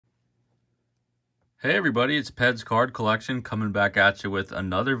Hey everybody, it's Peds Card Collection coming back at you with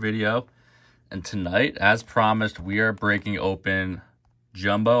another video. And tonight, as promised, we are breaking open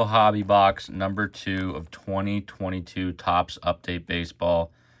Jumbo Hobby Box number 2 of 2022 Topps Update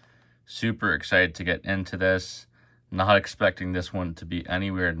Baseball. Super excited to get into this. Not expecting this one to be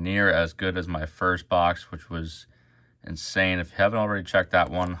anywhere near as good as my first box, which was insane. If you haven't already checked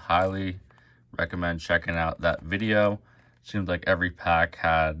that one, highly recommend checking out that video. Seems like every pack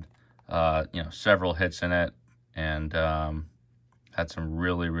had several hits in it, and had some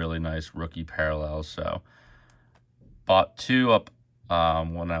really nice rookie parallels. So bought two up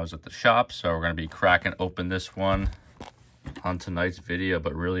when I was at the shop, so we're going to be cracking open this one on tonight's video,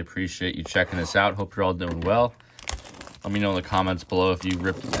 but really appreciate you checking this out. Hope you're all doing well. Let me know in the comments below if you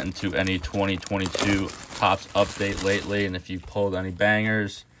ripped into any 2022 Topps update lately, and if you pulled any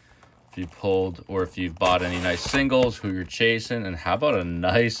bangers, if you pulled or if you bought any nice singles, who you're chasing. And how about a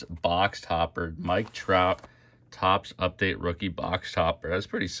nice box topper, Mike Trout Topps Update Rookie box topper? That's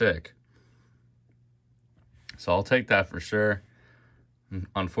pretty sick. So I'll take that for sure.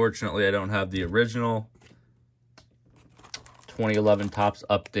 Unfortunately, I don't have the original 2011 Topps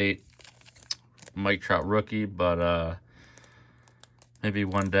Update Mike Trout rookie, but maybe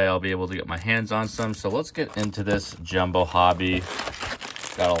one day I'll be able to get my hands on some. So let's get into this Jumbo Hobby.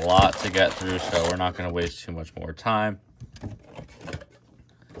 Got a lot to get through, so we're not going to waste too much more time.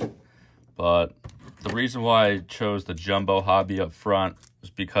 But the reason why I chose the Jumbo Hobby up front is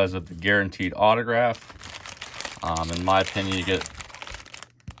because of the guaranteed autograph. In my opinion, you get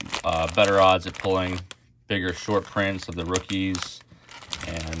better odds at pulling bigger short prints of the rookies.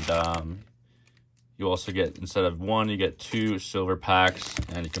 And you also get, instead of one, you get 2 silver packs.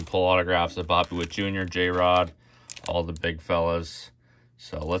 And you can pull autographs of Bobby Witt Jr., J-Rod, all the big fellas.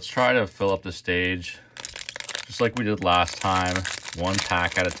 So let's try to fill up the stage just like we did last time, one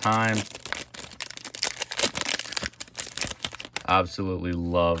pack at a time. Absolutely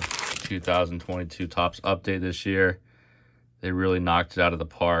love 2022 Topps Update this year. They really knocked it out of the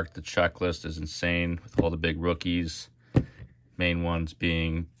park. The checklist is insane with all the big rookies. Main ones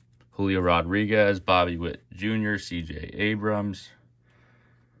being Julio Rodriguez, Bobby Witt Jr., CJ Abrams.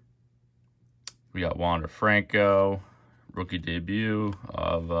 We got Wander Franco. Rookie debut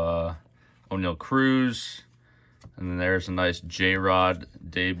of O'Neal Cruz. And then there's a nice J-Rod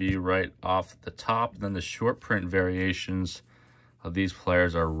debut right off the top. And then the short print variations of these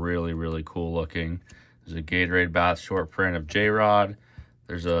players are really cool looking. There's a Gatorade Bath short print of J-Rod.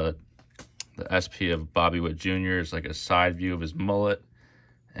 There's the SP of Bobby Witt Jr. is like a side view of his mullet.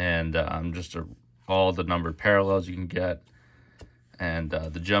 And all the numbered parallels you can get. And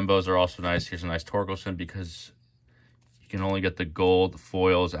the Jumbos are also nice. Here's a nice Torkelson because you can only get the gold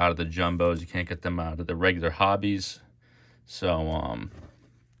foils out of the Jumbos. You can't get them out of the regular hobbies. So,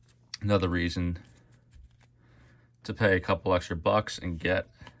 another reason to pay a couple extra bucks and get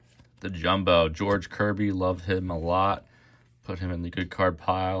the Jumbo. George Kirby, love him a lot. Put him in the good card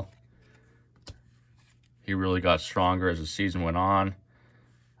pile. He really got stronger as the season went on.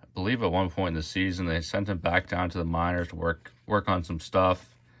 I believe at one point in the season, they sent him back down to the minors to work on some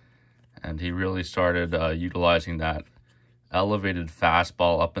stuff. And he really started utilizing that elevated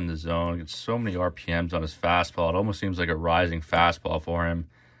fastball up in the zone. Gets so many RPMs on his fastball. It almost seems like a rising fastball for him.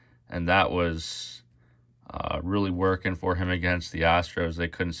 And that was really working for him against the Astros. They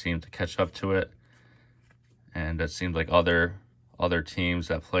couldn't seem to catch up to it. And it seemed like other teams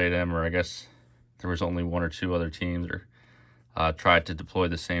that played him, or I guess there was only 1 or 2 other teams, or tried to deploy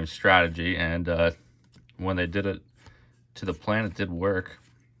the same strategy. And when they did it to the plan, it did work.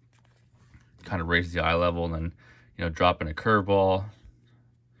 Kind of raised the eye level, and then dropping a curveball,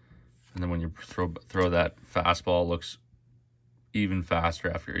 and then when you throw that fastball, it looks even faster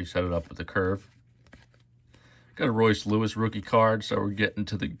after you set it up with the curve. Got a Royce Lewis rookie card, so we're getting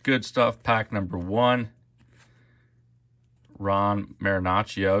to the good stuff. Pack number 1. Ron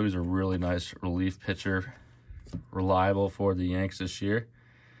Marinaccio, who's a really nice relief pitcher, reliable for the Yanks this year.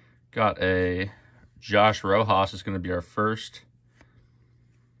 Got a Josh Rojas, is going to be our first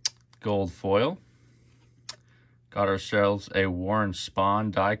gold foil. Got ourselves a Warren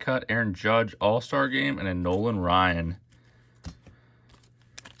Spahn die cut, Aaron Judge All-Star Game, and a Nolan Ryan.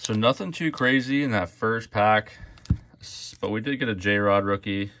 So nothing too crazy in that first pack, but we did get a J-Rod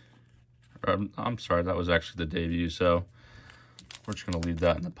rookie. I'm sorry, that was actually the debut, so we're just going to leave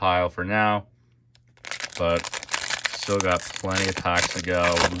that in the pile for now. But still got plenty of packs to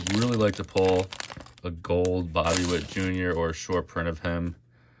go. We'd really like to pull a gold Bobby Witt Jr. or a short print of him.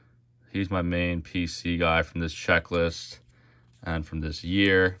 He's my main PC guy from this checklist and from this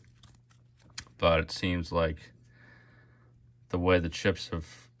year. But it seems like the way the chips have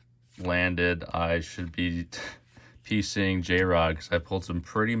landed, I should be PCing J-Rod because I pulled some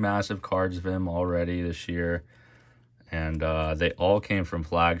pretty massive cards of him already this year. And they all came from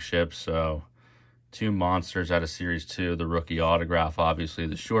flagships, so 2 monsters out of Series 2. The rookie autograph, obviously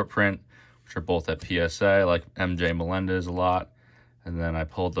the short print, which are both at PSA, like MJ Melendez a lot. And then I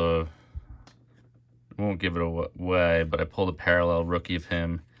pulled I won't give it away, but I pulled a parallel rookie of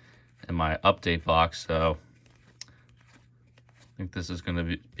him in my update box, so I think this is going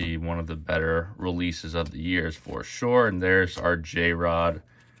to be one of the better releases of the years for sure. And there's our J-Rod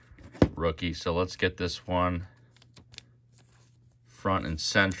rookie. So let's get this one front and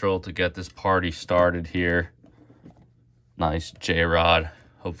central to get this party started here. Nice J-Rod.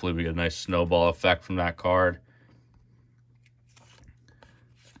 Hopefully we get a nice snowball effect from that card.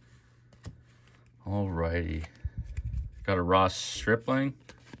 Alrighty. Got a Ross Stripling.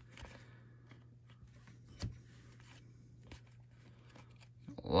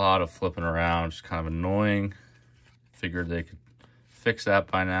 A lot of flipping around, just kind of annoying. Figured they could fix that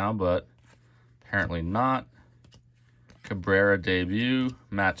by now, but apparently not. Cabrera debut,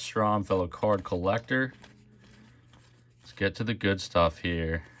 Matt Strom, fellow card collector. Let's get to the good stuff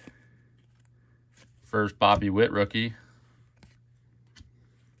here. First Bobby Witt rookie.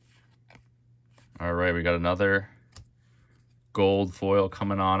 All right, we got another gold foil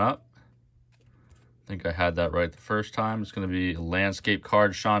coming on up. I think I had that right the first time. It's going to be a landscape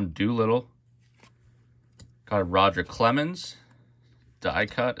card, Sean Doolittle. Got a Roger Clemens, die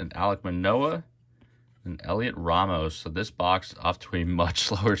cut, and Alek Manoah, and Elliot Ramos. So this box off to a much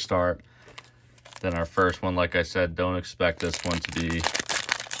slower start than our first one. Like I said, don't expect this one to be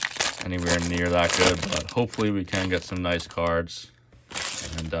anywhere near that good, but hopefully we can get some nice cards.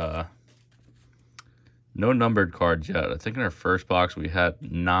 And no numbered cards yet. I think in our first box we had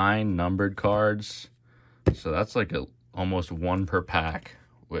 9 numbered cards. So that's like almost 1 per pack,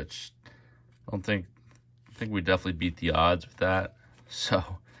 which I think we definitely beat the odds with that. So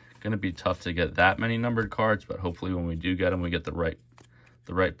going to be tough to get that many numbered cards, but hopefully when we do get them, we get the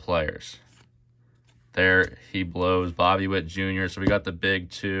right players. There he blows, Bobby Witt Jr. So we got the big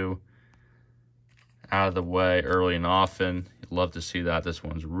 2 out of the way early and often. You'd love to see that. This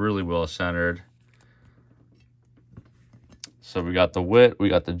one's really well centered. So we got the Witt, we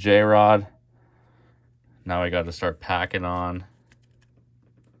got the J-Rod. Now we got to start packing on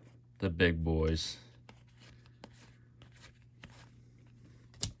the big boys.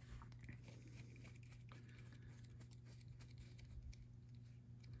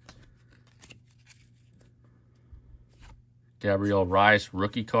 Gabriel Rice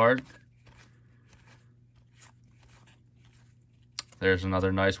rookie card. There's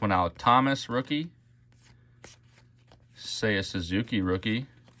another nice one, Alek Thomas rookie. Seiya Suzuki rookie.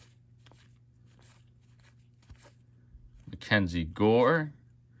 Mackenzie Gore.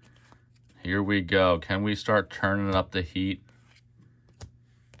 Here we go. Can we start turning up the heat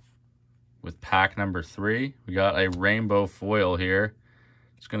with pack number 3? We got a rainbow foil here.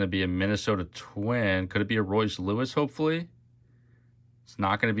 It's going to be a Minnesota Twin. Could it be a Royce Lewis, hopefully? It's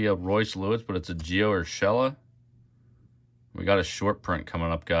not going to be a Royce Lewis, but it's a Gio Urshela. We got a short print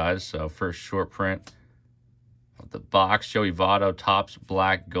coming up, guys. So first short print of the box. Joey Votto, Topps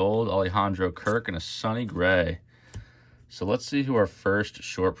Black Gold. Alejandro Kirk, and a Sonny Gray. So let's see who our first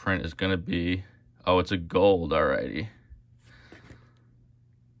short print is going to be. Oh, it's a gold, alrighty.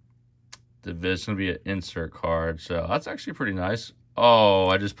 This is going to be an insert card. So that's actually pretty nice. Oh,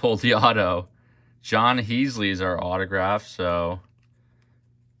 I just pulled the auto. John Heasley is our autograph, so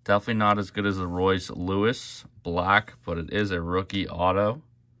definitely not as good as the Royce Lewis Black, but it is a rookie auto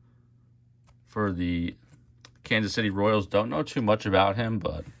for the Kansas City Royals. Don't know too much about him,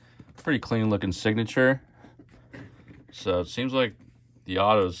 but pretty clean looking signature. So it seems like the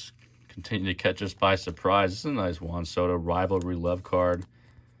autos continue to catch us by surprise. This is a nice Juan Soto rivalry love card.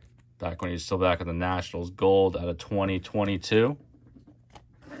 Back when he's still back at the Nationals. Gold out of 2022.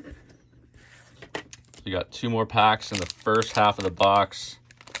 We got 2 more packs in the first half of the box.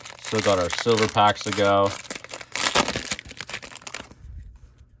 Still got our silver packs to go. I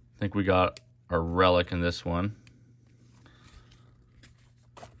think we got a relic in this one.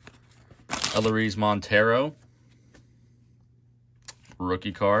 Eleries Montero.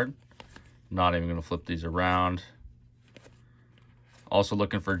 Rookie card. Not even going to flip these around. Also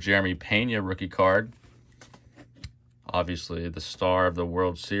looking for Jeremy Pena rookie card. Obviously the star of the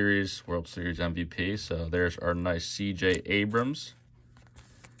World Series MVP. So there's our nice CJ Abrams.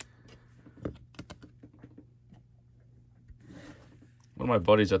 One of my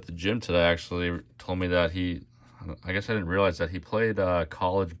buddies at the gym today actually told me that I guess I didn't realize that he played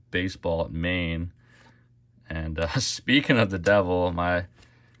college baseball at Maine. And speaking of the devil, my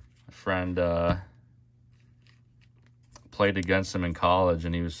A friend played against him in college,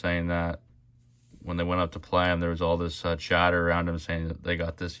 and he was saying that when they went up to play him, there was all this chatter around him saying that they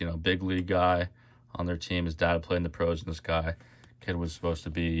got this, big league guy on their team. His dad played in the pros, and this kid was supposed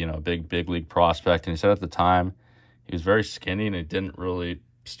to be, big league prospect. And he said at the time he was very skinny and he didn't really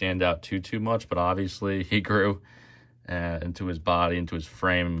stand out too much, but obviously he grew into his body, into his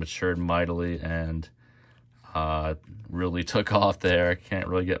frame, and matured mightily, and really took off there. Can't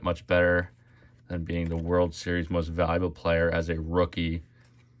really get much better than being the World Series most valuable player as a rookie.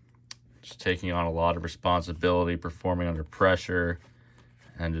 Just taking on a lot of responsibility, performing under pressure,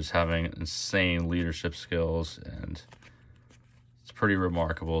 and just having insane leadership skills. And it's pretty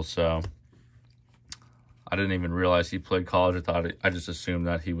remarkable. So I didn't even realize he played college. I just assumed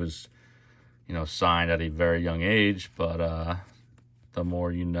that he was, signed at a very young age. But the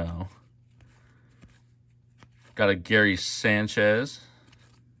more you know. Got a Gary Sanchez.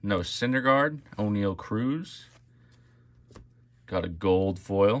 No Syndergaard. O'Neal Cruz. Got a gold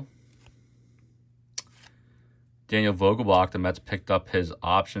foil. Daniel Vogelbach, the Mets picked up his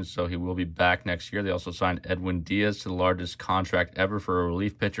option, so he will be back next year. They also signed Edwin Diaz to the largest contract ever for a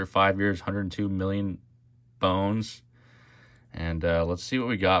relief pitcher, 5 years, 102 million bones. And let's see what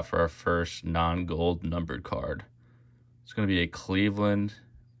we got for our first non-gold numbered card. It's going to be a Cleveland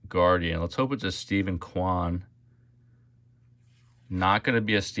Guardian. Let's hope it's a Stephen Kwan. Not going to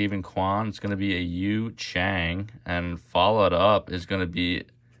be a Stephen Kwan. It's going to be a Yu Chang. And followed up is going to be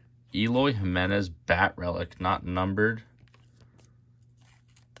Eloy Jimenez bat relic, not numbered.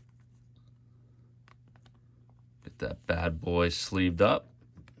 Get that bad boy sleeved up.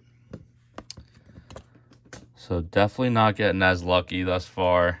 So definitely not getting as lucky thus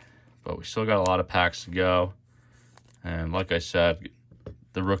far, but we still got a lot of packs to go. And like I said,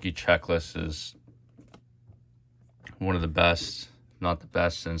 the rookie checklist is one of the best, not the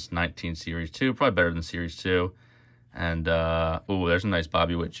best since 19 Series 2, probably better than Series 2. And, there's a nice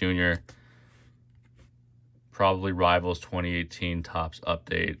Bobby Witt Jr. Probably rivals 2018 Topps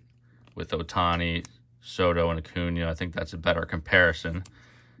update with Ohtani, Soto, and Acuna. I think that's a better comparison.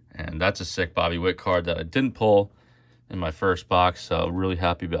 And that's a sick Bobby Witt card that I didn't pull in my first box, so really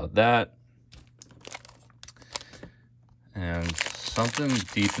happy about that. And something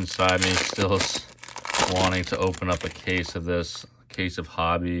deep inside me still is wanting to open up a case of this, case of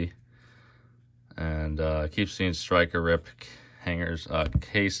Hobby. And I keep seeing Striker rip hangers,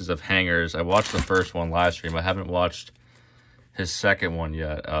 cases of hangers. I watched the first one last stream. I haven't watched his second one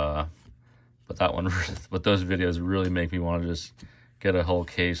yet. But that one, but those videos really make me want to just get a whole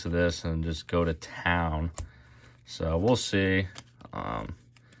case of this and just go to town. So we'll see. Got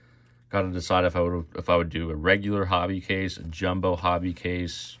to decide if I would do a regular hobby case, a jumbo hobby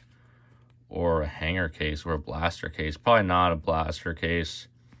case, or a hanger case or a blaster case. Probably not a blaster case.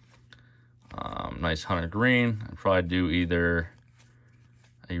 Nice Hunter Green. I'd probably do either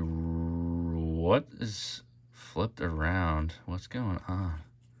a... What is flipped around? What's going on?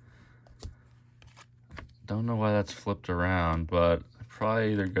 Don't know why that's flipped around, but I'd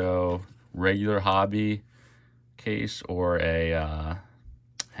probably either go regular hobby case or a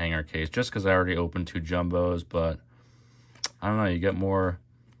hanger case, just because I already opened 2 jumbos. But I don't know, you're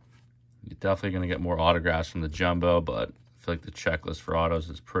definitely going to get more autographs from the jumbo, but I feel like the checklist for autos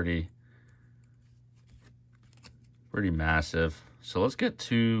is pretty massive. So let's get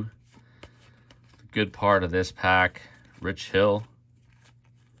to the good part of this pack. Rich Hill,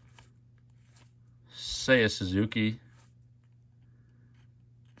 Seiya Suzuki,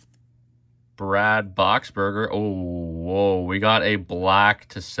 Brad Boxberger. Oh, whoa, we got a black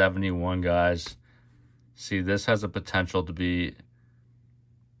to 71, guys. See, this has a potential to be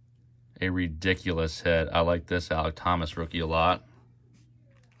a ridiculous hit. I like this Alec Thomas rookie a lot.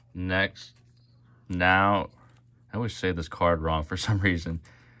 Next, now, I always say this card wrong for some reason.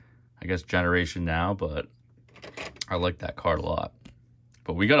 I guess Generation Now, but I like that card a lot.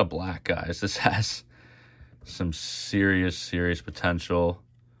 But we got a black, guys. This has some serious potential.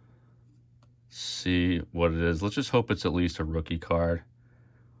 See what it is. Let's just hope it's at least a rookie card.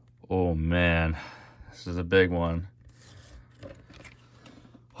 Oh, man. This is a big one.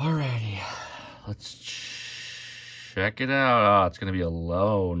 Alrighty. Let's check it out. Oh, it's going to be a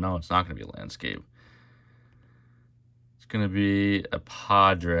low. No, it's not going to be a landscape. It's going to be a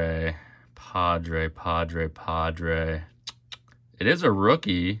Padre. It is a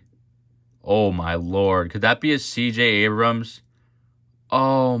rookie. Oh, my Lord. Could that be a C.J. Abrams?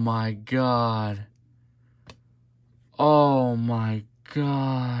 Oh, my God. Oh, my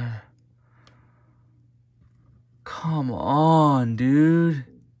God. Come on, dude.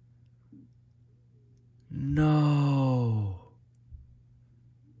 No.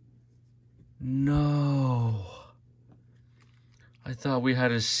 No. I thought we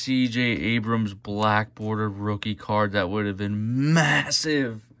had a CJ Abrams black border rookie card that would have been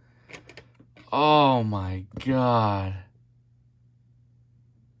massive. Oh my God.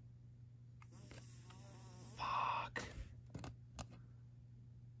 Fuck.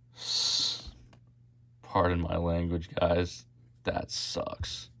 Pardon my language, guys. That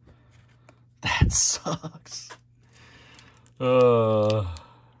sucks. That sucks. All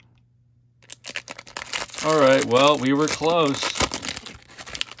right, well, we were close.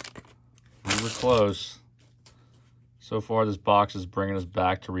 We were close. So far, this box is bringing us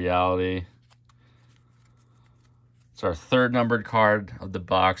back to reality. It's our third numbered card of the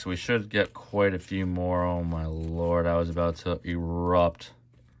box. We should get quite a few more. Oh, my Lord. I was about to erupt.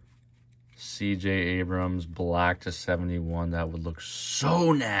 CJ Abrams, black to 71. That would look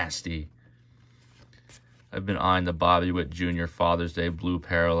so nasty. I've been eyeing the Bobby Witt Jr. Father's Day blue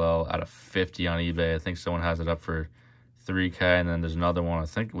parallel out of 50 on eBay. I think someone has it up for 3K, and then there's another one. I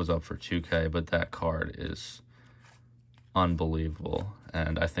think it was up for 2K, but that card is unbelievable.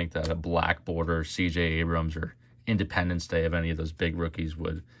 And I think that a black border CJ Abrams or Independence Day of any of those big rookies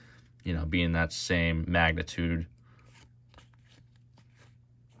would, you know, be in that same magnitude.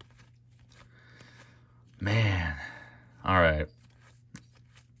 Man. All right.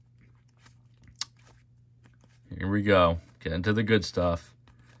 Here we go. Get into the good stuff.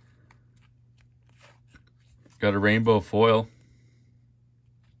 Got a rainbow foil.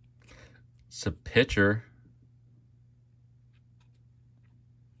 It's a pitcher.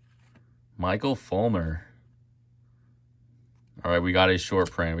 Michael Fulmer. All right, we got a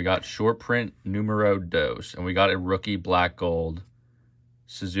short print. We got short print numero dos. And we got a rookie black gold.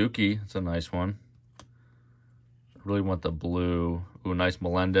 Suzuki. It's a nice one. I really want the blue. Ooh, nice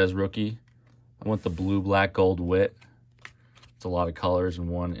Melendez rookie. I want the blue, black, gold Witt. It's a lot of colors in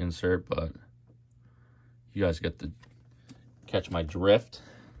one insert, but you guys get to catch my drift.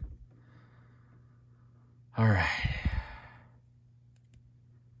 All right.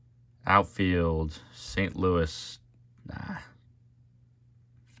 Outfield, St. Louis. Nah.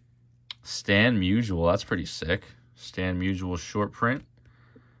 Stan Musial, that's pretty sick. Stan Musial short print.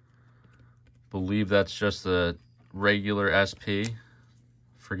 Believe that's just the regular SP.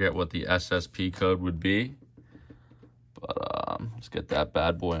 Forget what the SSP code would be. But let's get that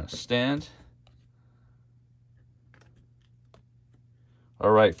bad boy on a stand.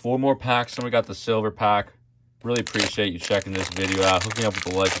 All right, 4 more packs, and we got the silver pack. Really appreciate you checking this video out. Hook me up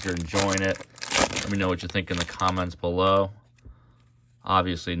with a like if you're enjoying it. Let me know what you think in the comments below.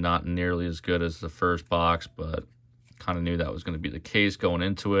 Obviously not nearly as good as the first box, but kind of knew that was going to be the case going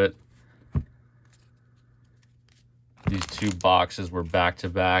into it. These 2 boxes were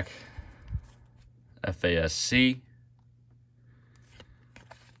back-to-back FASC.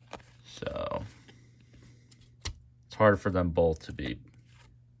 So it's hard for them both to beat.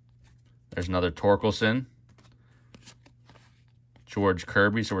 There's another Torkelson. George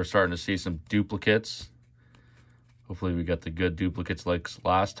Kirby, so we're starting to see some duplicates. Hopefully we got the good duplicates like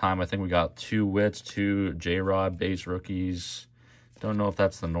last time. I think we got 2 Wits, 2 J-Rod base rookies. Don't know if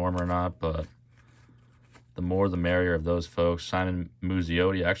that's the norm or not, but the more the merrier of those folks. Simon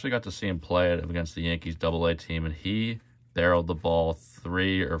Muzziotti, I actually got to see him play it against the Yankees AA team, and he barreled the ball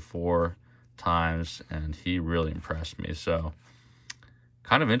 3 or 4 times, and he really impressed me. So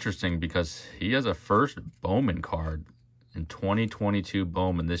kind of interesting because he has a first Bowman card in 2022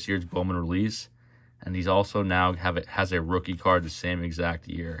 Bowman, this year's Bowman release, and he's also now has a rookie card the same exact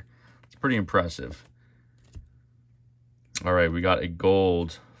year. It's pretty impressive. All right, we got a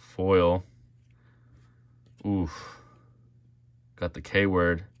gold foil. Oof. Got the K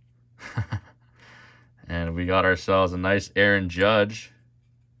word. And we got ourselves a nice Aaron Judge.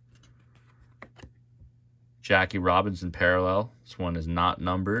 Jackie Robinson parallel. This one is not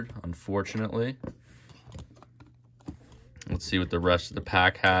numbered, unfortunately. Let's see what the rest of the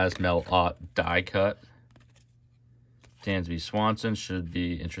pack has. Mel Ott die cut. Dansby Swanson should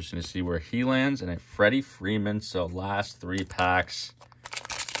be interesting to see where he lands. And a Freddie Freeman. So last 3 packs.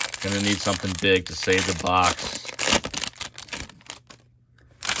 Gonna need something big to save the box.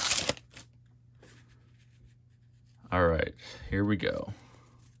 All right, here we go.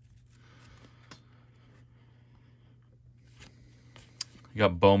 We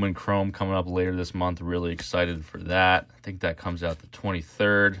got Bowman Chrome coming up later this month. Really excited for that. I think that comes out the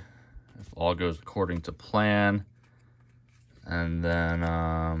 23rd, if all goes according to plan. And then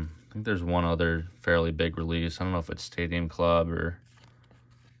I think there's one other fairly big release. I don't know if it's Stadium Club or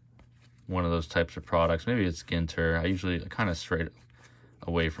one of those types of products. Maybe it's Ginter. I usually kind of straight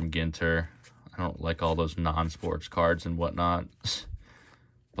away from Ginter. I don't like all those non-sports cards and whatnot.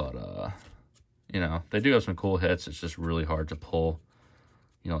 But you know, they do have some cool hits. It's just really hard to pull,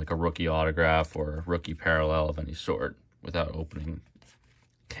 you know, like a rookie autograph or a rookie parallel of any sort without opening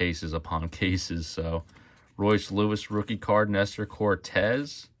cases upon cases. So, Royce Lewis rookie card, Nestor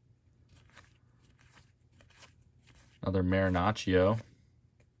Cortez. Another Marinaccio.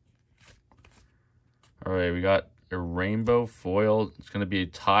 All right, we got a rainbow foil. It's going to be a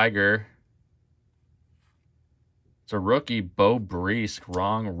Tiger. It's a rookie, Bo Brees,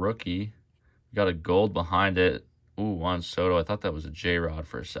 wrong rookie. We got a gold behind it. Ooh, Juan Soto. I thought that was a J-Rod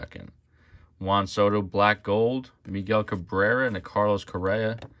for a second. Juan Soto, black gold. Miguel Cabrera and a Carlos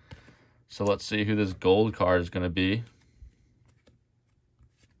Correa. So let's see who this gold card is going to be.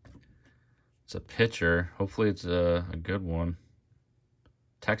 It's a pitcher. Hopefully it's a good one.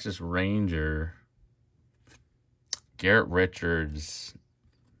 Texas Ranger. Garrett Richards.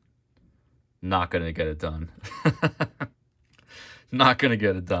 Not going to get it done. Not going to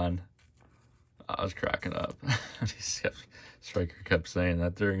get it done. I was cracking up. Striker kept saying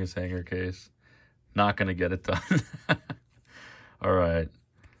that during his hanger case. Not going to get it done. All right.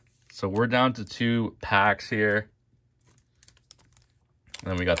 So we're down to 2 packs here.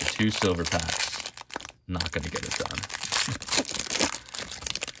 And then we got the 2 silver packs. Not going to get it done.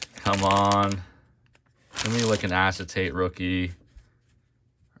 Come on. Give me like an acetate rookie.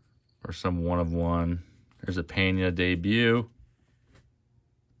 Or some 1 of 1. There's a Pena debut.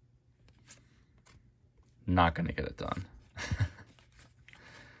 Not going to get it done.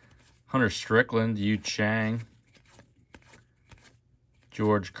 Hunter Strickland, Yu Chang.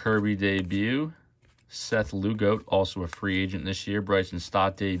 George Kirby debut. Seth Lugoat, also a free agent this year. Bryson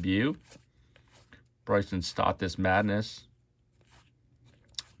Stott debut. Bryson Stott, this madness.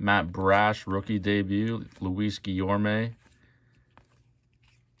 Matt Brash, rookie debut. Luis Guillorme,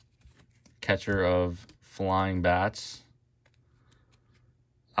 catcher of flying bats.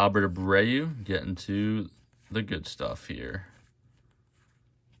 Albert Abreu, getting to the good stuff here.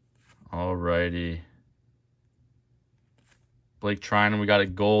 Alrighty. Blake Trinan, we got a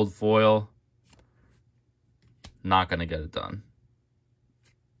gold foil. Not going to get it done.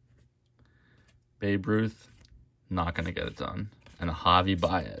 Babe Ruth, not going to get it done. And a Javi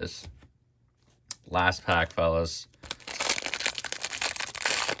Baez. Last pack, fellas.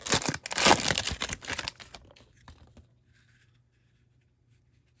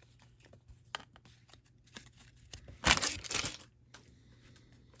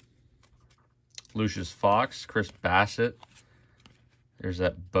 Lucius Fox, Chris Bassett. There's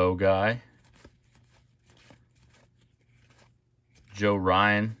that Bo guy. Joe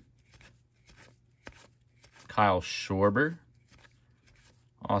Ryan. Kyle Schwarber.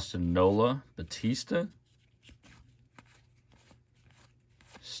 Austin Nola. Batista.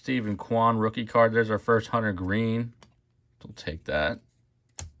 Stephen Kwan, rookie card. There's our first Hunter Green. We'll take that.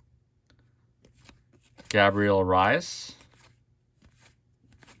 Gabriel Arias.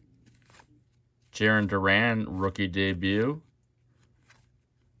 Jaron Duran, rookie debut.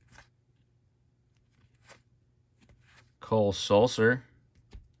 Cole Sulser.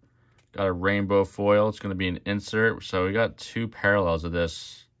 Got a rainbow foil. It's going to be an insert. So we got 2 parallels of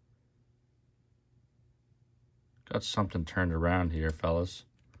this. Got something turned around here, fellas.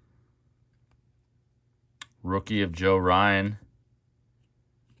 Rookie of Joe Ryan.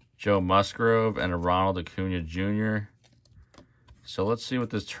 Joe Musgrove and a Ronald Acuna Jr. So let's see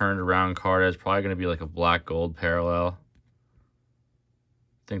what this turned around card is. Probably going to be like a black gold parallel.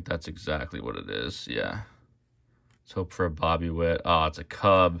 I think that's exactly what it is. Yeah. Let's hope for a Bobby Witt. Oh, it's a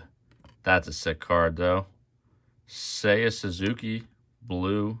Cub. That's a sick card, though. Seiya Suzuki,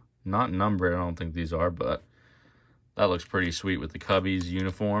 blue. Not numbered, I don't think these are, but that looks pretty sweet with the Cubbies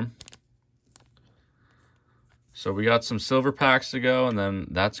uniform. So we got some silver packs to go, and then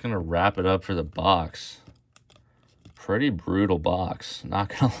that's going to wrap it up for the box. Pretty brutal box, not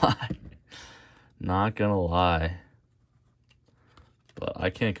going to lie. Not going to lie. But I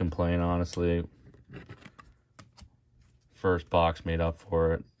can't complain, honestly. First box made up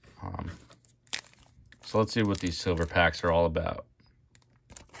for it. So let's see what these silver packs are all about.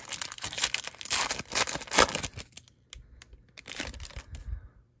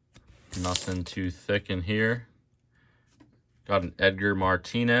 Nothing too thick in here. Got an Edgar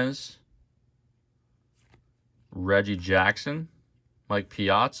Martinez, Reggie Jackson, Mike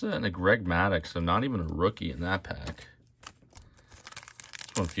Piazza, and a Greg Maddux. So not even a rookie in that pack.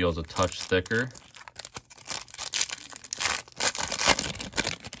 This one feels a touch thicker.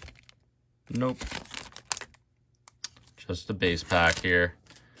 Nope. Just a base pack here.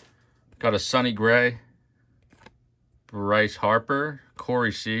 Got a Sonny Gray, Bryce Harper,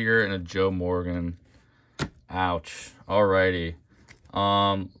 Corey Seager, and a Joe Morgan. Ouch. Alrighty.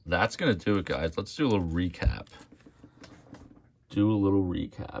 That's going to do it, guys. Let's do a little recap.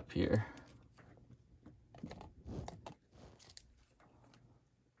 Here.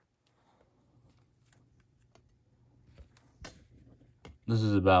 This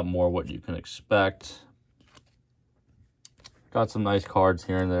is about more what you can expect. Got some nice cards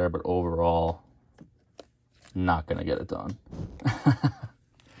here and there, but overall, not going to get it done.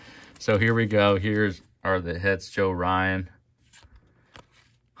 So here we go. Here's are the hits. Joe Ryan.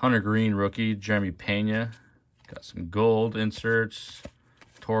 Hunter Green rookie. Jeremy Pena. Got some gold inserts.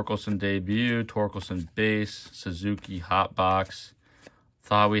 Torkelson debut. Torkelson base. Suzuki hot box.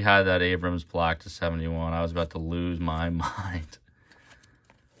 Thought we had that Abrams black to 71. I was about to lose my mind.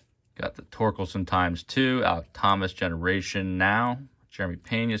 Got the Torkelson ×2, Alec Thomas Generation Now, Jeremy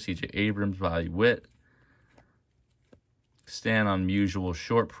Pena, CJ Abrams, Bobby Witt. Stan Unusual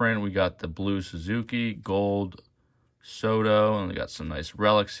short print. We got the blue Suzuki, gold Soto, and we got some nice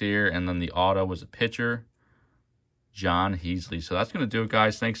relics here. And then the auto was a pitcher, John Heasley. So that's going to do it,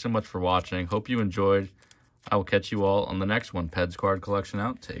 guys. Thanks so much for watching. Hope you enjoyed. I will catch you all on the next one. Peds card collection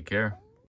out. Take care.